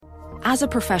As a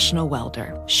professional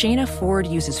welder, Shayna Ford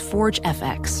uses Forge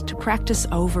FX to practice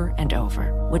over and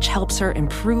over, which helps her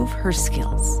improve her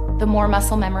skills. The more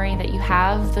muscle memory that you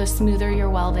have, the smoother your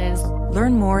weld is.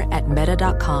 Learn more at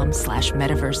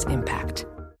meta.com/metaverseimpact.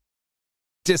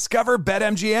 Discover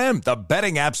BetMGM, the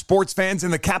betting app sports fans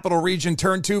in the capital region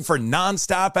turn to for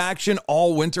nonstop action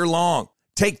all winter long.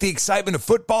 Take the excitement of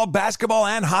football, basketball,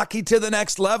 and hockey to the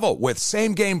next level with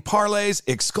same-game parlays,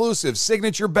 exclusive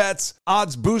signature bets,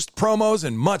 odds boost promos,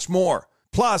 and much more.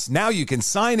 Plus, now you can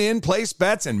sign in, place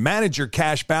bets, and manage your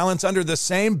cash balance under the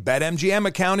same BetMGM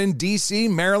account in D.C.,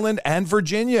 Maryland, and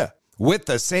Virginia. With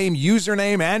the same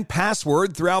username and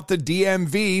password throughout the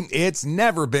DMV, it's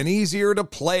never been easier to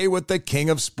play with the king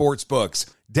of sportsbooks.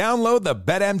 Download the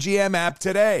BetMGM app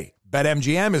today.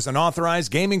 BetMGM is an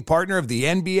authorized gaming partner of the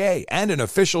NBA and an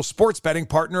official sports betting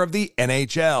partner of the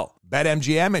NHL.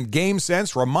 BetMGM and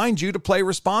GameSense remind you to play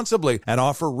responsibly and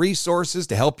offer resources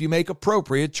to help you make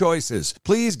appropriate choices.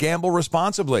 Please gamble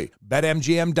responsibly.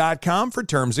 BetMGM.com for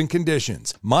terms and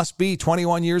conditions. Must be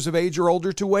 21 years of age or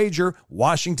older to wager.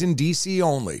 Washington, D.C.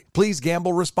 only. Please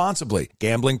gamble responsibly.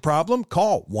 Gambling problem?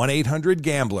 Call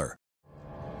 1-800-GAMBLER.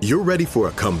 You're ready for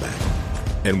a comeback.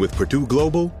 And with Purdue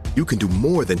Global, you can do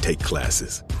more than take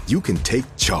classes. You can take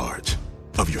charge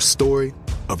of your story,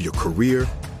 of your career,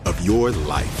 of your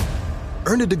life.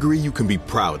 Earn a degree you can be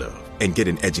proud of and get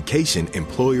an education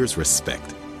employers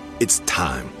respect. It's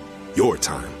time, your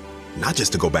time, not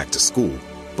just to go back to school,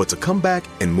 but to come back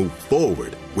and move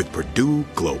forward with Purdue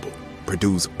Global,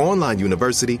 Purdue's online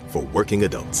university for working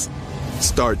adults.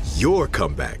 Start your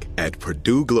comeback at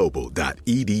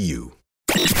purdueglobal.edu.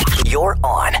 You're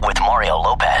on with Mario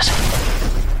Lopez.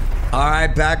 All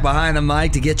right, back behind the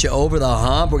mic to get you over the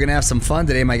hump. We're going to have some fun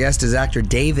today. My guest is actor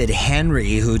David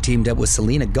Henry, who teamed up with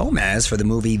Selena Gomez for the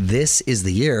movie This Is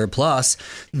the Year. Plus,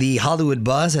 the Hollywood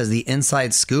Buzz has the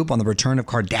inside scoop on the return of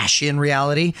Kardashian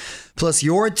reality. Plus,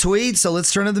 your tweets. So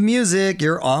let's turn to the music.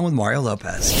 You're on with Mario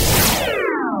Lopez.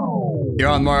 You're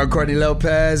on Mario Courtney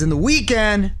Lopez, and The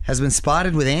Weeknd has been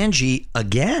spotted with Angie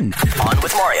again. On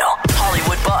with Mario,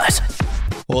 Hollywood Buzz.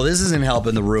 Well, this isn't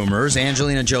helping the rumors.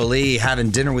 Angelina Jolie having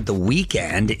dinner with The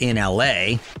Weeknd in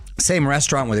L.A. Same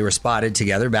restaurant where they were spotted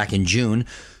together back in June.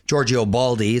 Giorgio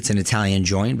Baldi, it's an Italian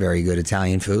joint, very good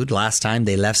Italian food. Last time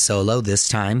they left solo. This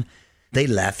time they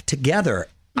left together.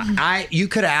 You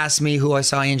could have asked me who I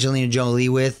saw Angelina Jolie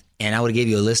with, and I would have gave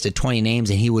you a list of 20 names,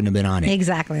 and he wouldn't have been on it.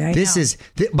 Exactly.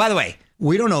 By the way,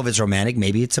 we don't know if it's romantic.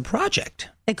 Maybe it's a project.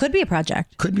 It could be a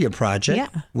project. Could be a project. Yeah.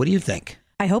 What do you think?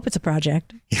 I hope it's a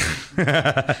project.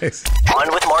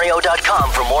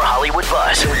 OnWithMario.com for more Hollywood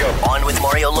buzz. Here we go. On with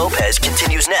Mario Lopez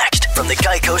continues next from the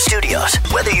Geico Studios.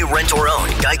 Whether you rent or own,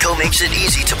 Geico makes it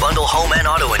easy to bundle home and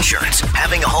auto insurance.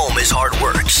 Having a home is hard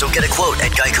work, so get a quote at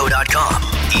Geico.com.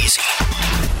 Easy.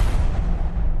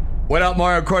 What up,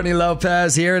 Mario Courtney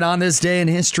Lopez here, and on this day in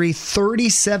history,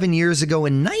 37 years ago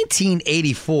in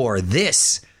 1984,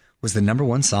 this was the number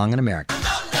one song in America.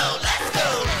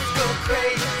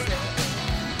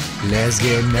 Let's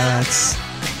get nuts.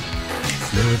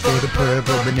 Look for the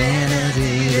purple banana.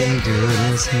 They do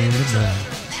us in the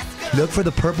trunk. Look for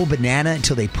the purple banana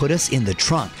until they put us in the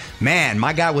trunk. Man,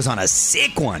 my guy was on a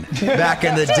sick one back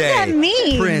in the day. What does that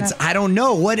mean? Prince, I don't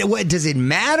know. What does it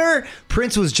matter?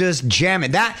 Prince was just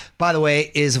jamming. That, by the way,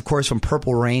 is of course from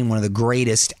Purple Rain, one of the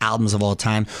greatest albums of all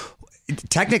time.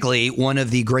 Technically, one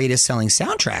of the greatest selling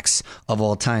soundtracks of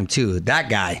all time, too. That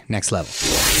guy, next level.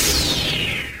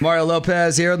 Mario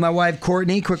Lopez here with my wife,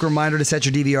 Courtney. Quick reminder to set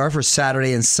your DVR for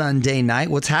Saturday and Sunday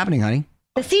night. What's happening, honey?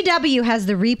 The CW has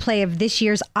the replay of this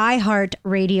year's iHeart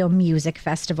Radio Music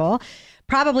Festival.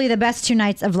 Probably the best 2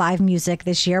 nights of live music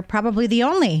this year. Probably the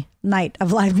only night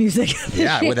of live music.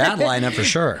 Yeah, with that lineup for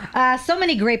sure. So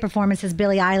many great performances.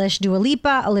 Billie Eilish, Dua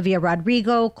Lipa, Olivia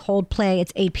Rodrigo, Coldplay.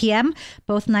 It's 8 p.m.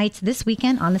 Both nights this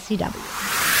weekend on the CW.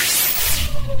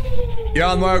 You're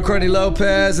on Mario Courtney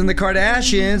Lopez, and the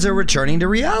Kardashians are returning to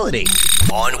reality.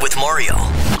 On with Mario,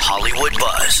 Hollywood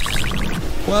Buzz.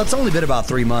 Well, it's only been about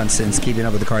 3 months since Keeping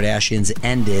Up with the Kardashians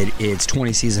ended its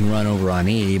 20-season run over on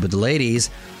E! But the ladies,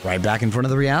 right back in front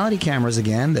of the reality cameras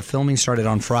again. The filming started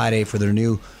on Friday for their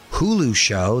new Hulu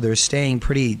show. They're staying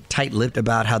pretty tight-lipped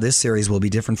about how this series will be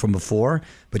different from before.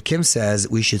 But Kim says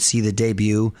we should see the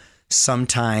debut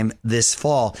sometime this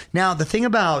fall. Now, the thing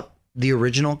about the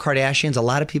original Kardashians, a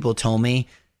lot of people told me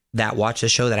that watched the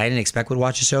show that I didn't expect would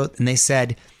watch the show. And they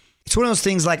said, it's one of those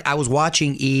things like I was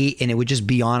watching E! And it would just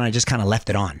be on. And I just kind of left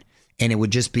it on. And it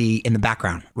would just be in the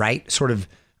background, right? Sort of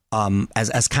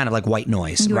as kind of like white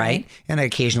noise, right? And I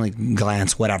occasionally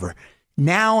glance, whatever.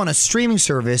 Now on a streaming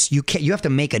service, you have to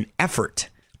make an effort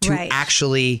to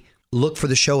actually look for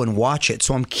the show and watch it.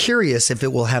 So I'm curious if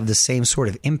it will have the same sort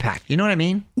of impact. You know what I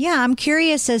mean? Yeah, I'm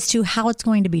curious as to how it's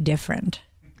going to be different.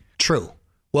 True.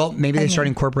 Well, maybe they start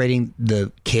incorporating the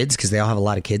kids because they all have a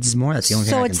lot of kids more. That's the only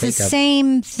thing I can think of. So it's the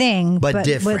same thing, but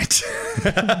different.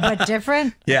 But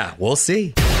different? Yeah, we'll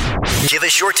see. Give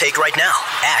us your take right now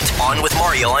at On With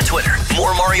Mario on Twitter.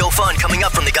 More Mario fun coming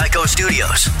up from the Geico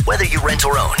Studios. Whether you rent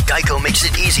or own, Geico makes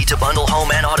it easy to bundle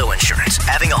home and auto insurance.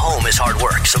 Having a home is hard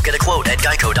work, so get a quote at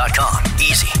geico.com.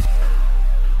 Easy.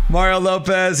 Mario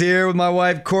Lopez here with my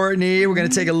wife, Courtney. We're going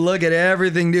to take a look at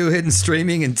everything new hitting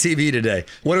streaming and TV today.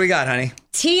 What do we got, honey?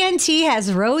 TNT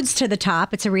has Rhodes to the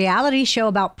Top. It's a reality show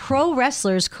about pro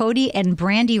wrestlers Cody and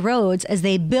Brandy Rhodes as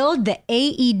they build the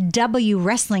AEW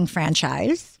wrestling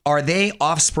franchise. Are they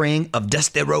offspring of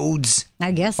Dusty Rhodes?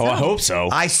 I guess so. Oh, I hope so.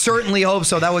 I certainly hope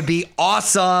so. That would be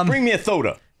awesome. Bring me a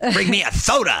soda. Bring me a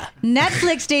soda.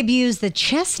 Netflix debuts The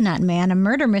Chestnut Man, a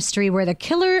murder mystery where the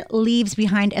killer leaves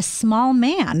behind a small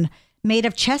man made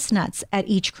of chestnuts at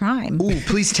each crime. Ooh,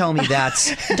 please tell me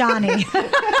that's... Donnie.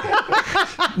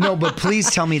 No, but please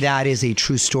tell me that is a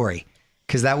true story.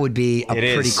 Because that would be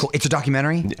pretty cool. It's a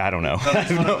documentary? I don't know.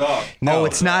 No,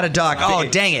 it's not a doc. Oh,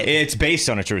 dang it. It's based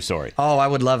on a true story. Oh, I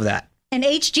would love that. And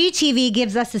HGTV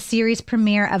gives us a series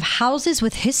premiere of Houses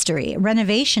with History, a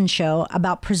renovation show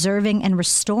about preserving and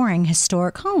restoring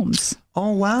historic homes.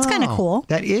 Oh, wow. It's kind of cool.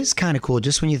 That is kind of cool.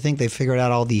 Just when you think they figured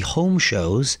out all the home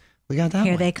shows, we got that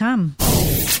Here one. they come.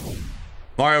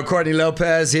 Mario Courtney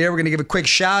Lopez here. We're going to give a quick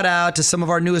shout out to some of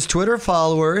our newest Twitter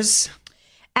followers.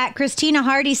 At Christina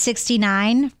Hardy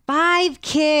 69, 5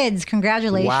 kids.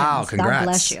 Congratulations. Wow, congrats. God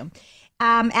bless you.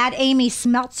 At Amy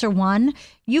Smeltzer 1,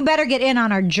 you better get in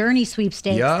on our Journey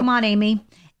sweepstakes. Yep. Come on, Amy.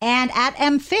 And at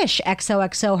M Fish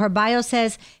XOXO, her bio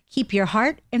says, keep your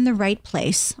heart in the right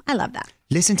place. I love that.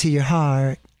 Listen to your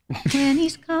heart. And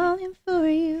he's calling for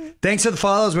you. Thanks for the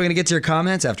follows. We're going to get to your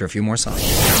comments after a few more songs.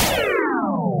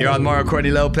 You're on Mario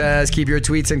Courtney Lopez. Keep your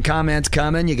tweets and comments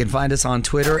coming. You can find us on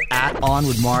Twitter at On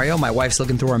With Mario. My wife's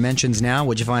looking through our mentions now.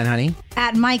 What'd you find, honey?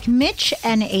 At Mike Mitch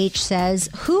NH says,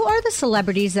 who are the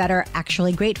celebrities that are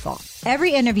actually grateful?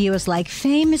 Every interview is like,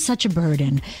 fame is such a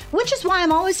burden, which is why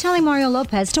I'm always telling Mario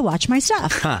Lopez to watch my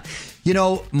stuff. You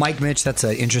know, Mike Mitch, that's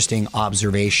an interesting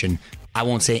observation. I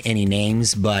won't say any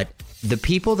names, but the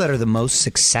people that are the most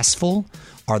successful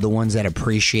are the ones that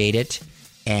appreciate it,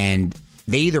 and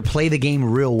they either play the game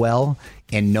real well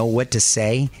and know what to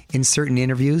say in certain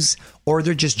interviews, or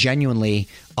they're just genuinely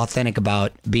authentic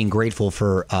about being grateful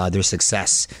for their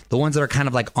success. The ones that are kind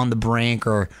of like on the brink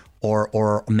or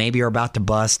maybe are about to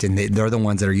bust, and they're the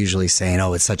ones that are usually saying,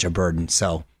 oh, it's such a burden.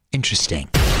 So, interesting.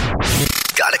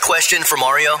 Got a question for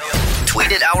Mario?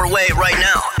 Tweet it our way right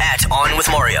now at On With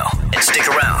Mario. And stick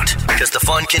around, because the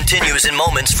fun continues in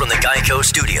moments from the Geico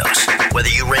Studios. Whether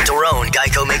you rent or own,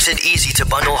 Geico makes it easy to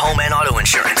bundle home and auto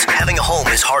insurance. Having a home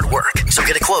is hard work, so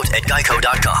get a quote at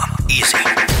geico.com. Easy.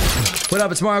 What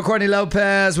up? It's Mario Courtney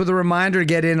Lopez with a reminder to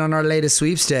get in on our latest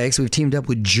sweepstakes. We've teamed up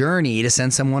with Journey to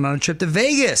send someone on a trip to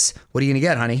Vegas. What are you going to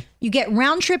get, honey? You get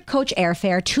round-trip coach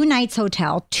airfare, 2 nights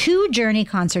hotel, 2 Journey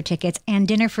concert tickets, and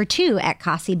dinner for 2 at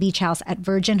Kasi Beach House at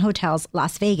Virgin Hotels,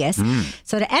 Las Vegas.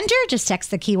 So to enter, just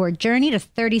text the keyword Journey to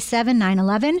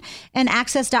 37911, and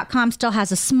Access.com still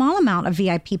has a small amount of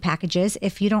VIP packages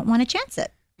if you don't want to chance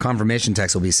it. Confirmation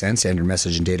text will be sent. Standard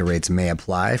message and data rates may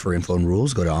apply. For info and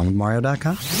rules, go to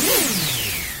onwithmario.com.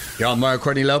 You're on Mario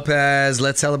Courtney Lopez.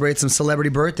 Let's celebrate some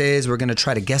celebrity birthdays. We're going to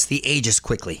try to guess the ages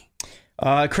quickly.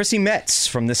 Chrissy Metz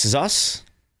from This Is Us.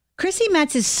 Chrissy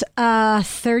Metz is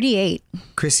 38.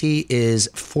 Chrissy is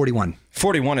 41.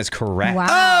 41 is correct. Wow.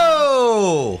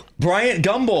 Oh! Bryant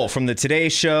Gumbel from The Today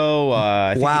Show.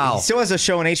 I think Wow. He still has a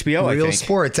show on HBO, I Real think.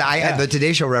 Sports. The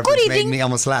Today Show reference Good made evening. me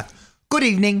almost laugh. Good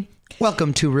evening.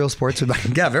 Welcome to Real Sports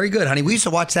with Yeah, very good, honey. We used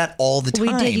to watch that all the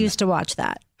time. We did used to watch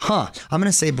that. I'm going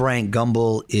to say Bryant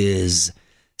Gumbel is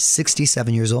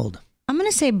 67 years old. I'm going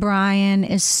to say Brian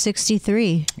is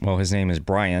 63. Well, his name is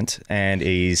Bryant, and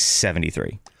he's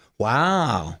 73.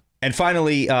 Wow. And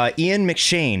finally, Ian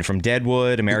McShane from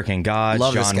Deadwood, American Gods,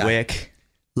 Love this John guy. Wick.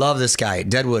 Love this guy.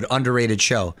 Deadwood, underrated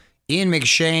show. Ian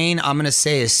McShane, I'm going to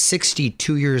say, is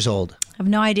 62 years old. I have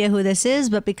no idea who this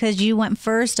is, but because you went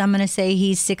first, I'm going to say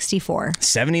he's 64.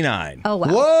 79. Oh, wow.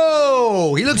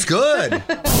 Whoa, he looks good.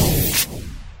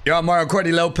 You're on Mario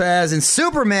Courtney Lopez, and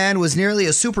Superman was nearly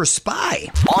a super spy.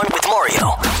 On With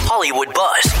Mario, Hollywood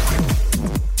Buzz.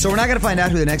 So we're not going to find out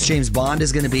who the next James Bond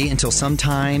is going to be until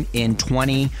sometime in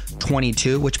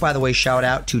 2022, which, by the way, shout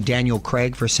out to Daniel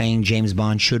Craig for saying James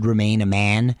Bond should remain a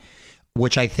man,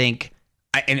 which I think,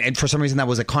 and for some reason that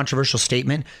was a controversial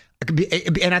statement.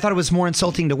 And I thought it was more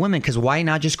insulting to women, because why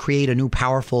not just create a new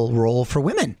powerful role for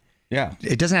women? Yeah.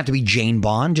 It doesn't have to be Jane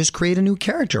Bond. Just create a new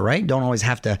character, right? Don't always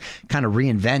have to kind of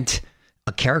reinvent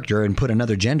a character and put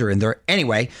another gender in there.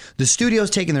 Anyway, the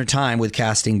studio's taking their time with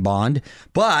casting Bond,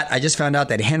 but I just found out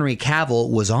that Henry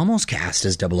Cavill was almost cast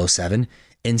as 007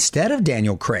 instead of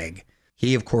Daniel Craig.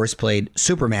 He, of course, played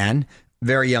Superman,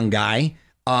 very young guy.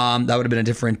 That would have been a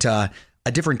different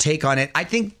take on it. I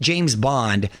think James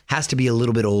Bond has to be a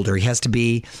little bit older. He has to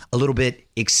be a little bit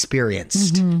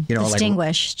experienced. You know,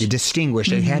 distinguished. Distinguished.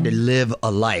 He had to live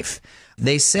a life.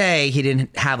 They say he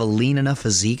didn't have a lean enough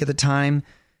physique at the time.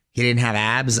 He didn't have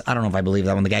abs. I don't know if I believe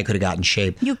that one. The guy could have got in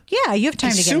shape. You have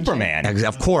time to get Superman. in shape.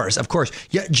 Of course.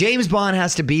 Yeah, James Bond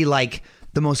has to be like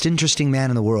the most interesting man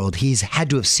in the world. He's had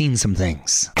to have seen some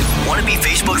things. Want to be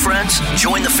Facebook friends?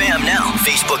 Join the fam now.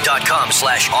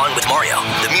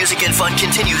 Facebook.com/OnWithMario. The music and fun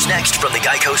continues next from the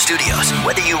Geico Studios.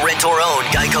 Whether you rent or own,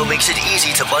 Geico makes it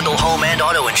easy to bundle home and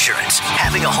auto insurance.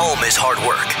 Having a home is hard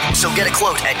work. So get a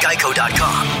quote at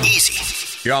Geico.com. Easy.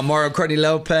 You're on Mario Courtney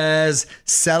Lopez,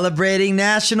 celebrating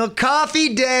National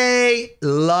Coffee Day.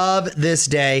 Love this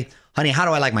day. Honey, how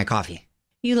do I like my coffee?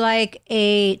 You like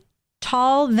a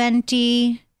tall,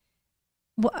 venti...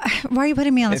 Why are you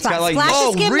putting me on the spot? Like,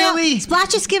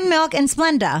 Splash of skim milk and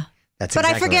Splenda. That's but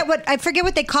exactly I forget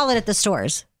what they call it at the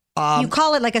stores. You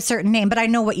call it like a certain name, but I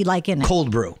know what you like in it.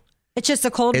 Cold brew. It's just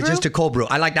a cold brew? It's just a cold brew.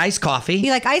 I like iced coffee.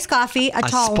 You like iced coffee, a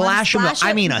tall splash one. Of milk.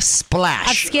 I mean a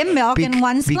splash. Of skim milk and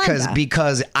one Splenda.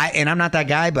 Because I'm not that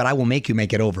guy, but I will make you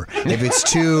make it over. If it's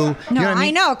too... No, you know what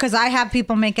I know, because I have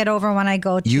people make it over when I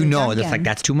go to Dunkin'. It's like,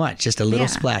 that's too much. Just a little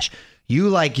splash. You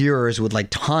like yours with like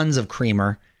tons of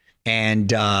creamer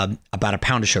and about a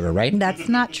pound of sugar, right? That's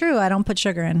not true. I don't put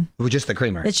sugar in. With just the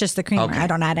creamer? It's just the creamer. Okay. I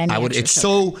don't add any extra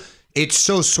sugar. It's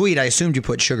so sweet. I assumed you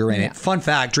put sugar in it. Fun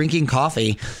fact, drinking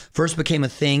coffee first became a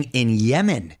thing in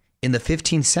Yemen in the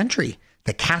 15th century.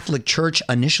 The Catholic Church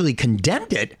initially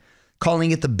condemned it,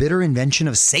 calling it the bitter invention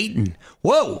of Satan.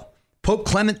 Whoa! Pope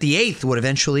Clement VIII would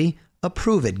eventually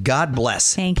approve it. God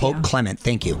bless Pope Clement.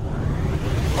 Thank you.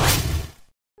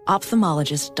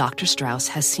 Ophthalmologist Dr. Strauss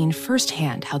has seen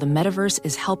firsthand how the metaverse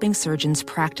is helping surgeons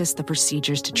practice the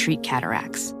procedures to treat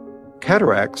cataracts.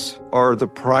 Cataracts are the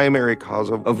primary cause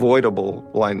of avoidable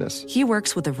blindness. He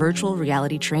works with a virtual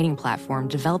reality training platform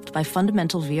developed by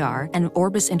Fundamental VR and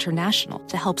Orbis International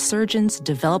to help surgeons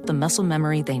develop the muscle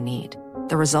memory they need.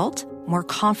 The result? More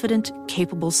confident,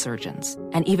 capable surgeons.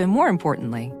 And even more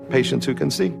importantly, patients who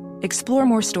can see. Explore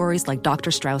more stories like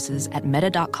Dr. Strauss's at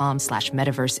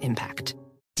meta.com/metaverseimpact.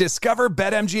 Discover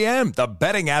BetMGM, the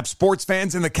betting app sports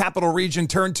fans in the capital region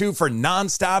turn to for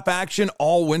nonstop action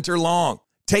all winter long.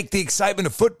 Take the excitement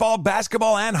of football,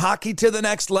 basketball, and hockey to the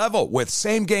next level with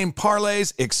same-game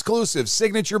parlays, exclusive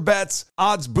signature bets,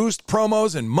 odds boost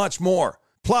promos, and much more.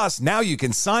 Plus, now you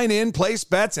can sign in, place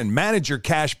bets, and manage your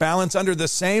cash balance under the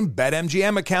same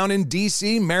BetMGM account in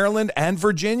D.C., Maryland, and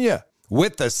Virginia.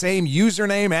 With the same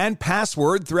username and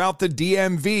password throughout the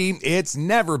DMV, it's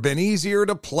never been easier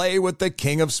to play with the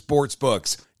king of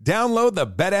sportsbooks. Download the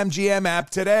BetMGM app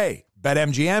today.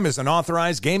 BetMGM is an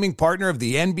authorized gaming partner of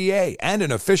the NBA and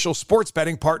an official sports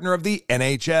betting partner of the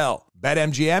NHL.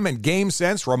 BetMGM and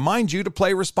GameSense remind you to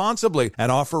play responsibly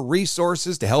and offer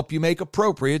resources to help you make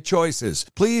appropriate choices.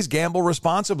 Please gamble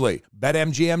responsibly.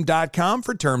 BetMGM.com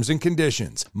for terms and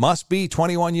conditions. Must be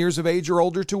 21 years of age or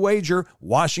older to wager.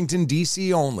 Washington,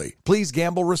 D.C. only. Please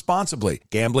gamble responsibly.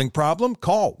 Gambling problem?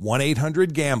 Call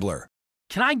 1-800-GAMBLER.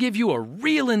 Can I give you a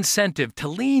real incentive to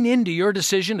lean into your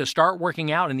decision to start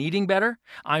working out and eating better?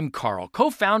 I'm Carl,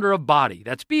 co-founder of Body.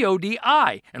 That's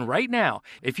B-O-D-I. And right now,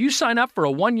 if you sign up for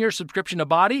a 1-year subscription to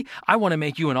Body, I want to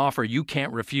make you an offer you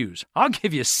can't refuse. I'll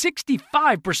give you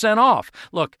 65% off.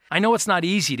 Look, I know it's not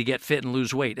easy to get fit and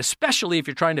lose weight, especially if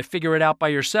you're trying to figure it out by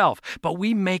yourself, but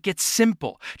we make it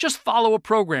simple. Just follow a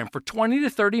program for 20 to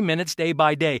 30 minutes day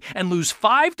by day and lose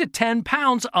 5 to 10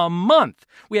 pounds a month.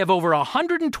 We have over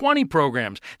 120 programs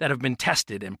that have been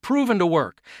tested and proven to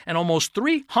work, and almost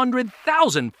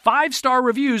 300,000 5-star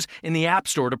reviews in the App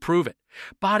Store to prove it.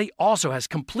 Body also has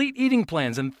complete eating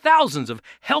plans and thousands of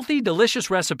healthy,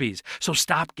 delicious recipes. So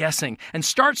stop guessing and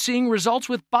start seeing results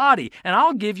with Body, and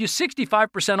I'll give you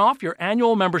 65% off your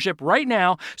annual membership right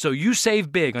now so you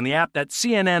save big on the app that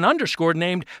CNN_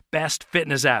 named Best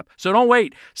Fitness App. So don't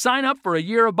wait. Sign up for a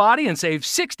year of Body and save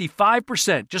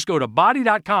 65%. Just go to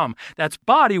body.com. That's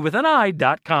body with an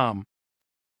I.com.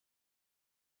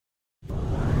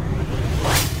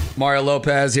 Mario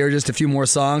Lopez here. Just a few more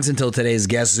songs until today's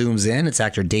guest zooms in. It's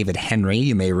actor David Henry.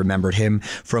 You may have remembered him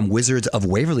from Wizards of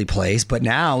Waverly Place, but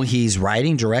now he's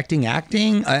writing, directing,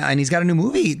 acting, and he's got a new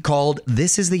movie called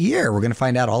This Is the Year. We're going to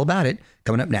find out all about it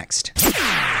coming up next.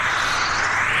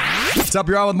 What's up?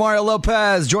 You're on with Mario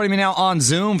Lopez. Joining me now on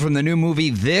Zoom from the new movie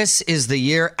This Is the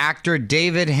Year, actor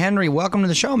David Henry. Welcome to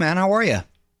the show, man. How are you?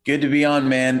 Good to be on,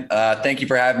 man. Thank you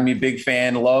for having me. Big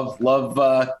fan. Love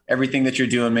everything that you're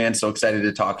doing, man. So excited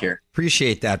to talk here.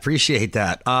 Appreciate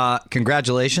that.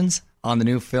 Congratulations on the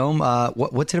new film.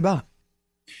 What's it about?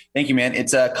 Thank you, man.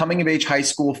 It's a coming-of-age high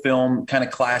school film, kind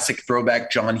of classic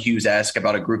throwback John Hughes-esque,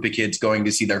 about a group of kids going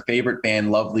to see their favorite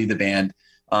band, Lovely the Band.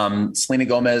 Selena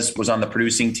Gomez was on the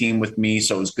producing team with me,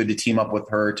 so it was good to team up with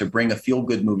her to bring a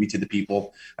feel-good movie to the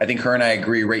people. I think her and I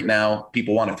agree right now.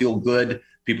 People want to feel good.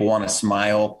 People want to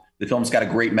smile. The film's got a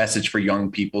great message for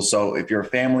young people. So if you're a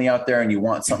family out there and you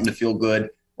want something to feel good,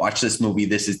 watch this movie.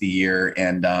 This is the year,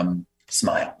 and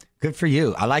smile. Good for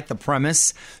you. I like the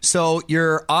premise. So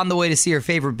you're on the way to see your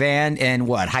favorite band, and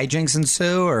what, hijinks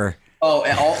ensue, or? Oh,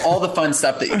 all the fun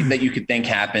stuff that you could think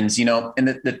happens, and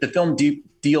the film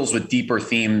deals with deeper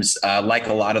themes, like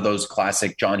a lot of those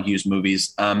classic John Hughes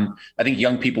movies. I think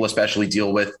young people especially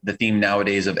deal with the theme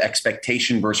nowadays of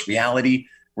expectation versus reality.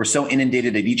 We're so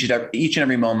inundated at each and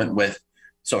every moment with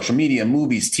social media,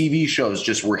 movies, TV shows.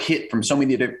 Just we're hit from so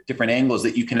many different angles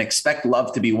that you can expect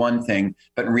love to be one thing,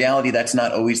 but in reality, that's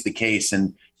not always the case.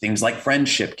 And things like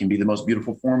friendship can be the most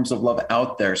beautiful forms of love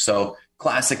out there. So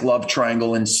classic love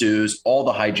triangle ensues, all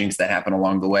the hijinks that happen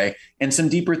along the way, and some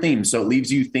deeper themes. So it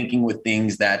leaves you thinking about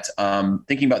things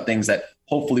that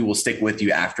hopefully will stick with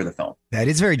you after the film. That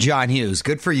is very John Hughes.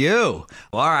 Good for you.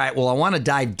 All right. Well, I want to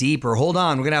dive deeper. Hold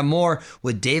on. We're going to have more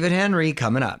with David Henry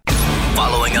coming up.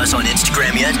 Following us on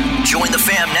Instagram yet? Join the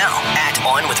fam now at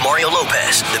On With Mario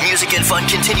Lopez. The music and fun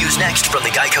continues next from the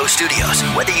Geico Studios.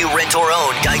 Whether you rent or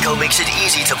own, Geico makes it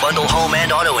easy to bundle home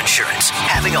and auto insurance.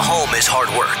 Having a home is hard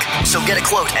work, so get a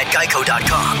quote at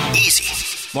geico.com.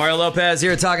 Easy. Mario Lopez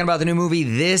here talking about the new movie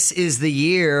This Is the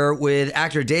Year with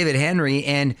actor David Henry,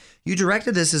 and you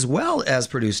directed this as well as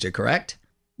produced it, correct?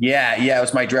 Yeah, it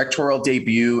was my directorial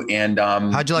debut, and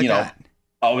how'd you like that?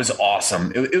 Oh, it was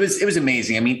awesome. It was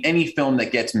amazing. I mean, any film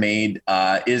that gets made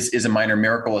is a minor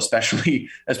miracle, especially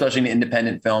in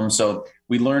independent film. So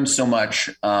we learned so much,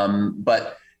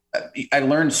 but I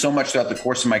learned so much throughout the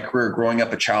course of my career, growing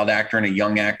up a child actor and a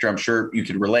young actor. I'm sure you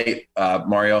could relate,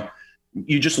 Mario.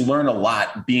 You just learn a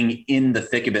lot being in the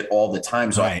thick of it all the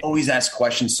time. So right. I always ask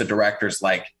questions to directors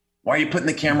like, why are you putting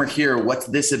the camera here? What's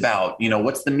this about?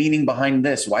 What's the meaning behind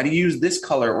this? Why do you use this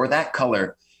color or that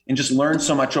color? And just learned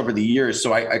so much over the years.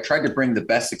 So I tried to bring the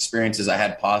best experiences I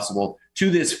had possible to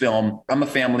this film. I'm a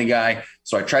family guy,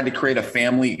 so I tried to create a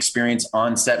family experience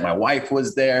on set. My wife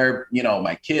was there,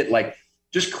 my kid,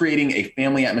 just creating a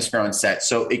family atmosphere on set.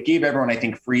 So it gave everyone, I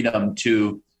think, freedom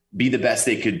to be the best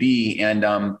they could be. And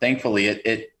thankfully,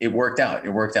 it worked out. It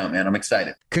worked out, man. I'm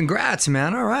excited. Congrats,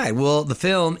 man. All right. Well, the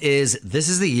film is This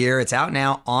Is the Year. It's out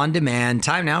now on demand.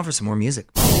 Time now for some more music.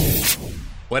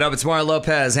 What up? It's Mario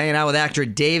Lopez hanging out with actor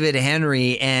David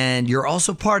Henry, and you're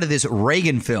also part of this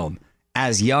Reagan film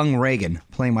as young Reagan,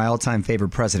 playing my all-time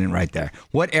favorite president right there.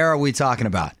 What era are we talking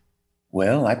about?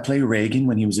 Well, I play Reagan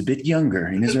when he was a bit younger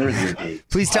in his earlier days.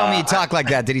 Please tell me he talked like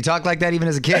that. Did he talk like that even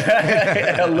as a kid?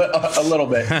 a little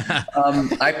bit.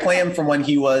 I play him from when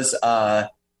he was a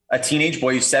teenage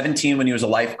boy. He was 17 when he was a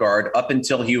lifeguard, up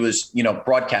until he was,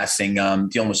 broadcasting,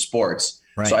 dealing with sports.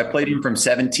 Right. So I played him from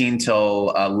 17 till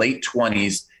late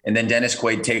 20s, and then Dennis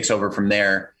Quaid takes over from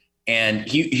there. And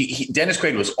Dennis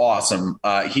Quaid was awesome.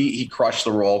 He crushed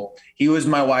the role. He was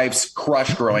my wife's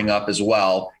crush growing up as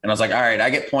well. And I was like, all right, I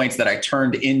get points that I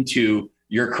turned into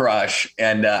your crush.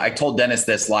 And I told Dennis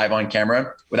this live on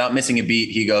camera without missing a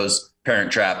beat. He goes,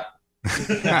 Parent Trap.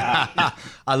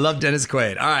 I love Dennis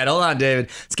Quaid. All right, hold on, David.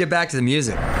 Let's get back to the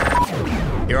music.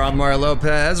 You're on Mario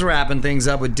Lopez, wrapping things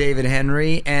up with David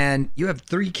Henry, and you have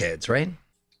 3 kids, right?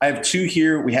 I have 2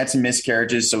 here. We had some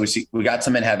miscarriages, so we got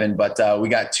some in heaven, but we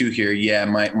got 2 here. Yeah,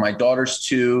 my daughter's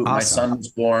 2. Awesome. My son was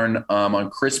born on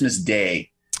Christmas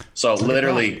Day. So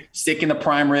literally sticking the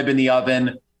prime rib in the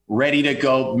oven, ready to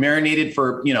go, marinated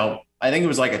for, I think it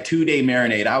was like a 2-day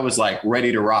marinade. I was like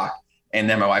ready to rock. And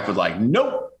then my wife was like,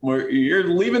 nope, you're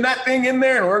leaving that thing in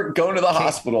there and we're going to the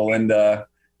hospital. And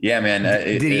yeah, man.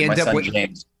 Did he end up with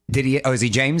James? Did he? Oh, is he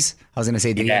James? I was going to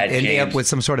say, did he end up with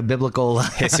some sort of biblical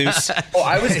Jesus?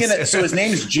 I was going to. So his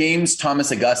name's James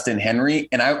Thomas Augustine Henry,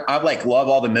 and I like love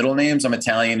all the middle names. I'm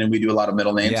Italian, and we do a lot of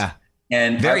middle names. Yeah.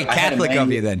 And very Catholic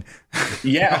of you, then.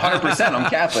 Yeah, 100%. I'm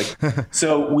Catholic.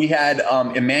 So we had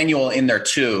Emmanuel in there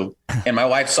too, and my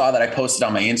wife saw that I posted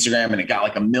on my Instagram, and it got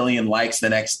like 1 million likes the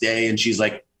next day, and she's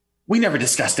like, we never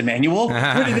discussed Emmanuel.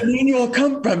 Where did Emmanuel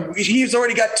come from? He's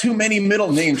already got too many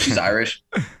middle names. She's Irish.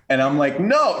 And I'm like,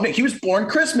 no, he was born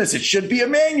Christmas. It should be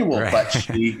Emmanuel. Right. But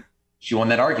she won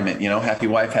that argument, happy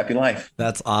wife, happy life.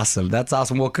 That's awesome. That's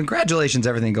awesome. Well, congratulations,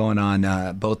 everything going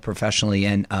on, both professionally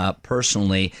and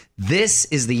personally. This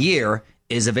Is the Year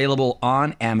is available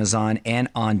on Amazon and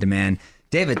on demand.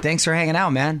 David, thanks for hanging out,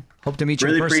 man. Hope to meet you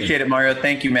in person. Really appreciate it, Mario.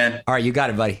 Thank you, man. All right, you got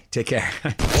it, buddy. Take care.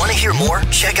 Want to hear more?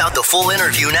 Check out the full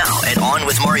interview now at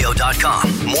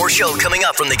OnWithMario.com. More show coming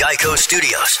up from the Geico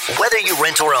Studios. Whether you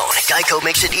rent or own, Geico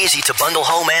makes it easy to bundle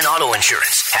home and auto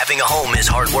insurance. Having a home is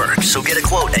hard work, so get a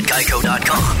quote at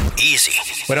Geico.com. Easy.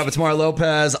 What up? It's Mario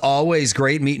Lopez. Always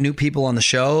great meeting new people on the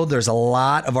show. There's a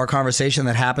lot of our conversation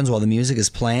that happens while the music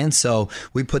is playing, so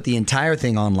we put the entire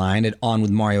thing online at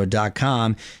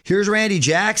OnWithMario.com. Here's Randy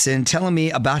Jackson telling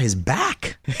me about his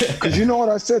back. Because you know what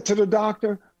I said to the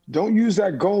doctor? Don't use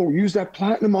that gold. Use that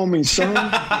platinum on me, son.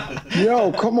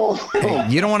 Yo, come on. Hey,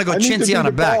 you don't want to go chintzy on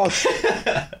a back.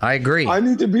 I agree. I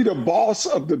need to be the boss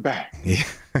of the back. Yeah.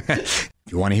 If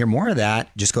you want to hear more of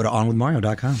that, just go to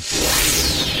OnWithMario.com.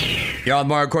 You're on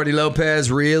Mario Courtney Lopez.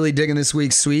 Really digging this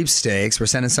week's sweepstakes. We're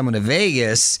sending someone to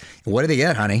Vegas. What do they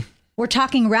get, honey? We're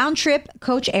talking round trip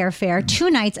coach airfare,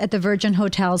 2 nights at the Virgin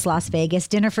Hotels Las Vegas,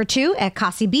 dinner for 2 at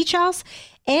Kasi Beach House,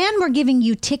 and we're giving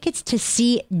you tickets to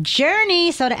see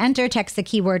Journey. So to enter, text the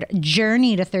keyword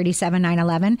Journey to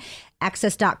 37911.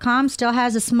 Access.com still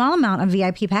has a small amount of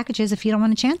VIP packages if you don't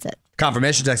want to chance it.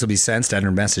 Confirmation text will be sent.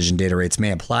 Standard message and data rates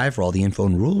may apply. For all the info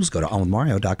and rules, go to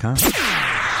OnWithMario.com.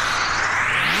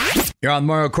 You're on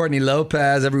Mario Courtney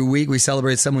Lopez. Every week we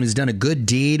celebrate someone who's done a good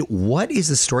deed. What is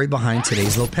the story behind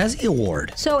today's Lopez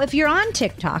Award? So if you're on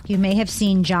TikTok, you may have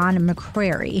seen John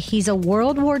McCrary. He's a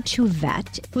World War II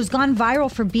vet who's gone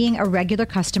viral for being a regular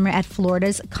customer at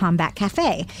Florida's Combat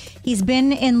Cafe. He's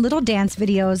been in little dance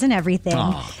videos and everything.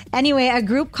 Aww. Anyway, a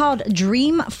group called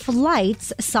Dream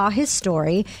Flights saw his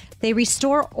story. They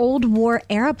restore old war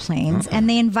airplanes, and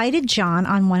they invited John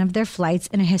on one of their flights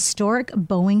in a historic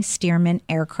Boeing Stearman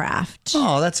aircraft.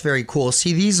 Oh, that's very cool.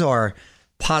 See, these are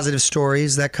positive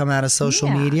stories that come out of social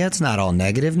media. It's not all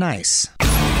negative. Nice.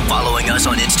 Following us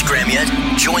on Instagram yet?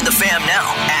 Join the fam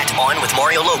now at On With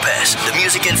Mario Lopez. The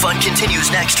music and fun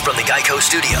continues next from the Geico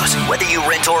Studios. Whether you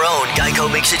rent or own,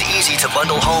 Geico makes it easy to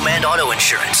bundle home and auto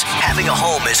insurance. Having a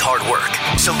home is hard work,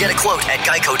 so get a quote at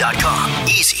Geico.com.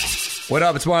 Easy. What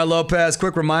up? It's Mario Lopez.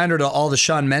 Quick reminder to all the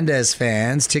Shawn Mendes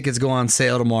fans. Tickets go on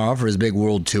sale tomorrow for his big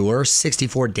world tour.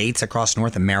 64 dates across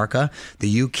North America,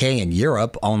 the UK, and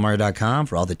Europe. OnMario.com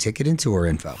for all the ticket and tour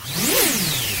info.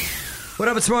 What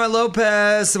up? It's Mario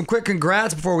Lopez. Some quick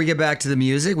congrats before we get back to the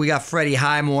music. We got Freddie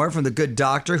Highmore from The Good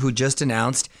Doctor, who just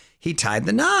announced he tied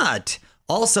the knot.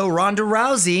 Also, Ronda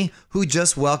Rousey, who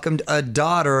just welcomed a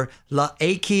daughter,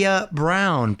 La'Akia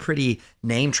Brown. Pretty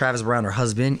name. Travis Brown, her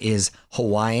husband, is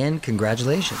Hawaiian.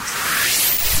 Congratulations.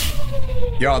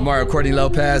 You're on Mario Courtney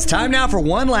Lopez. Time now for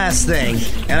one last thing.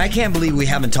 And I can't believe we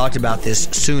haven't talked about this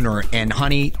sooner. And,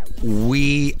 honey,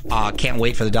 we can't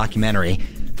wait for the documentary.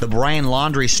 The Brian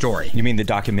Laundrie story. You mean the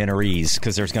documentaries?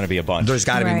 Because there's going to be a bunch. There's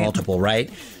got to be multiple, right?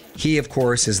 He, of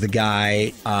course, is the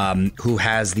guy who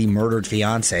has the murdered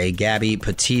fiance, Gabby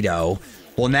Petito.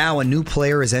 Well, now a new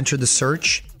player has entered the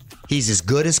search. He's as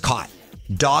good as caught.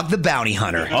 Dog the Bounty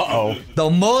Hunter. Uh-oh. The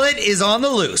mullet is on the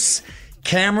loose.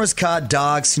 Cameras caught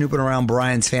Dog snooping around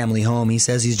Brian's family home. He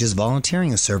says he's just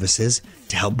volunteering his services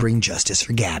to help bring justice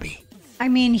for Gabby. I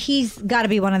mean, he's got to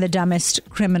be one of the dumbest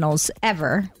criminals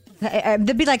ever.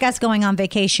 It'd be like us going on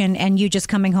vacation and you just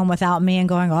coming home without me and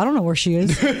going, I don't know where she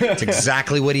is. That's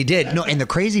exactly what he did. No, and the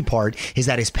crazy part is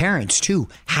that his parents, too,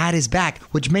 had his back,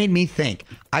 which made me think,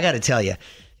 I got to tell you,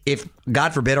 if,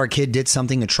 God forbid, our kid did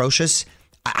something atrocious,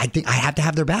 I think I have to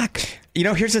have their back. You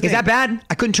know, here's the thing. Is that bad?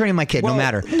 I couldn't turn in my kid, no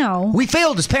matter. No. We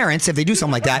failed as parents if they do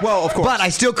something like that. Well, of course. But I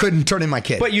still couldn't turn in my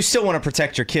kid. But you still want to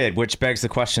protect your kid, which begs the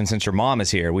question, since your mom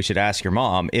is here, we should ask your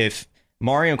mom, if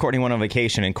Mario and Courtney went on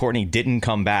vacation and Courtney didn't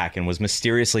come back and was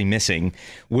mysteriously missing,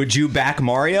 would you back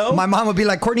Mario? My mom would be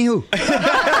like, Courtney who?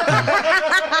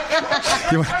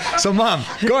 So, Mom,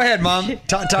 go ahead, Mom.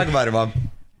 Talk about it, Mom.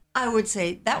 I would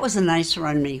say that was a nice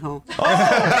run, mijo.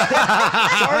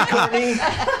 Sorry, Courtney.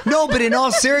 No, but in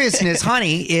all seriousness,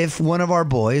 honey, if one of our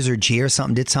boys or G or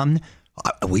something did something,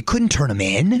 we couldn't turn him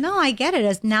in. No, I get it.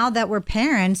 As now that we're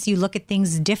parents, you look at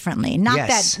things differently. Not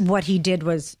Yes. that what he did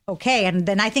was okay. And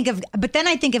then I think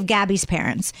of Gabby's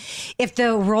parents. If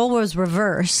the role was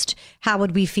reversed, how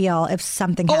would we feel if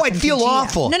something happened I'd feel to Gia?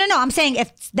 awful. No. I'm saying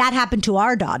if that happened to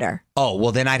our daughter. Oh,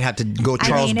 well, then I'd have to go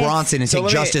Charles Bronson and take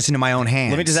justice into my own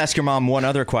hands. Let me just ask your mom one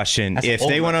other question. If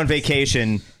they went on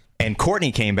vacation and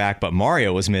Courtney came back, but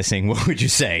Mario was missing, what would you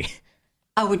say?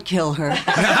 I would kill her.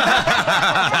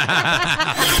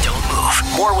 Don't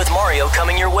move. More with Mario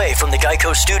coming your way from the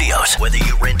Geico Studios. Whether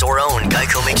you rent or own,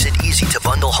 Geico makes it easy to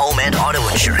bundle home and auto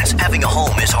insurance. Having a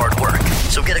home is hard work.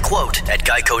 So get a quote at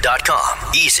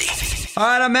geico.com. Easy. All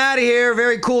right, I'm out of here.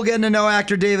 Very cool getting to know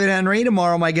actor David Henry.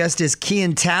 Tomorrow, my guest is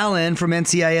Kian Talon from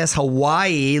NCIS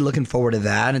Hawaii. Looking forward to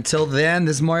that. Until then,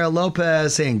 this is Mario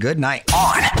Lopez saying good night.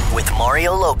 On with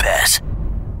Mario Lopez.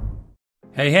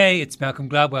 Hey, it's Malcolm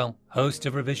Gladwell, host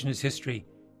of Revisionist History.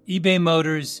 eBay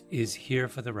Motors is here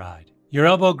for the ride. Your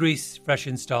elbow grease, fresh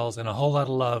installs, and a whole lot of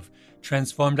love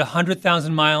transformed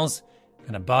 100,000 miles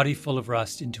and a body full of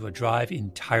rust into a drive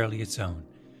entirely its own.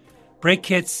 Brake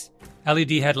kits,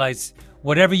 LED headlights,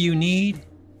 whatever you need,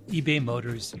 eBay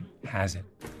Motors has it.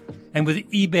 And with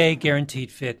eBay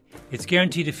Guaranteed Fit, it's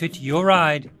guaranteed to fit your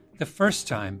ride the first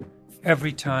time,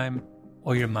 every time,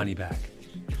 or your money back.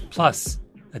 Plus,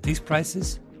 at these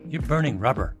prices, you're burning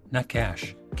rubber, not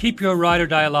cash. Keep your ride or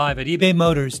die alive at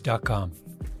ebaymotors.com.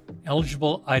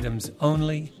 Eligible items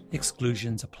only.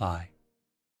 Exclusions apply.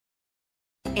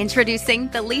 Introducing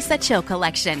the Lisa Chill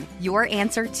Collection, your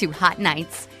answer to hot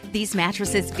nights. These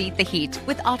mattresses beat the heat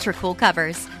with ultra-cool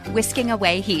covers, whisking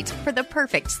away heat for the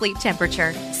perfect sleep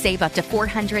temperature. Save up to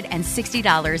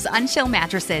 $460 on Chill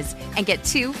mattresses and get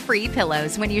 2 free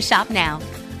pillows when you shop now.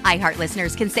 iHeart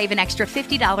listeners can save an extra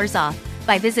 $50 off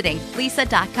by visiting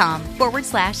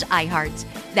lisa.com/iHeart.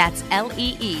 That's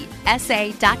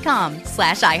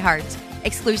LEESA.com/iHeart.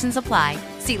 Exclusions apply.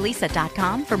 See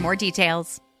lisa.com for more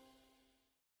details.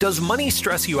 Does money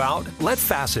stress you out? Let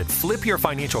Facet flip your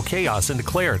financial chaos into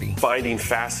clarity. Finding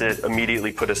Facet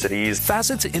immediately put us at ease.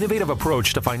 Facet's innovative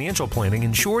approach to financial planning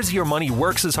ensures your money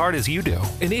works as hard as you do,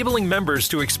 enabling members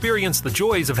to experience the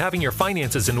joys of having your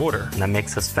finances in order. And that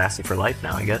makes us Facet for life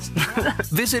now, I guess.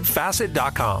 Visit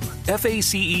Facet.com,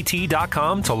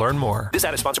 FACET.com to learn more. This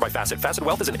ad is sponsored by Facet. Facet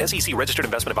Wealth is an SEC registered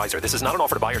investment advisor. This is not an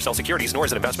offer to buy or sell securities, nor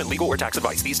is it investment, legal, or tax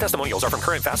advice. These testimonials are from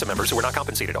current Facet members who are not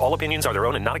compensated. All opinions are their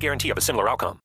own and not a guarantee of a similar outcome.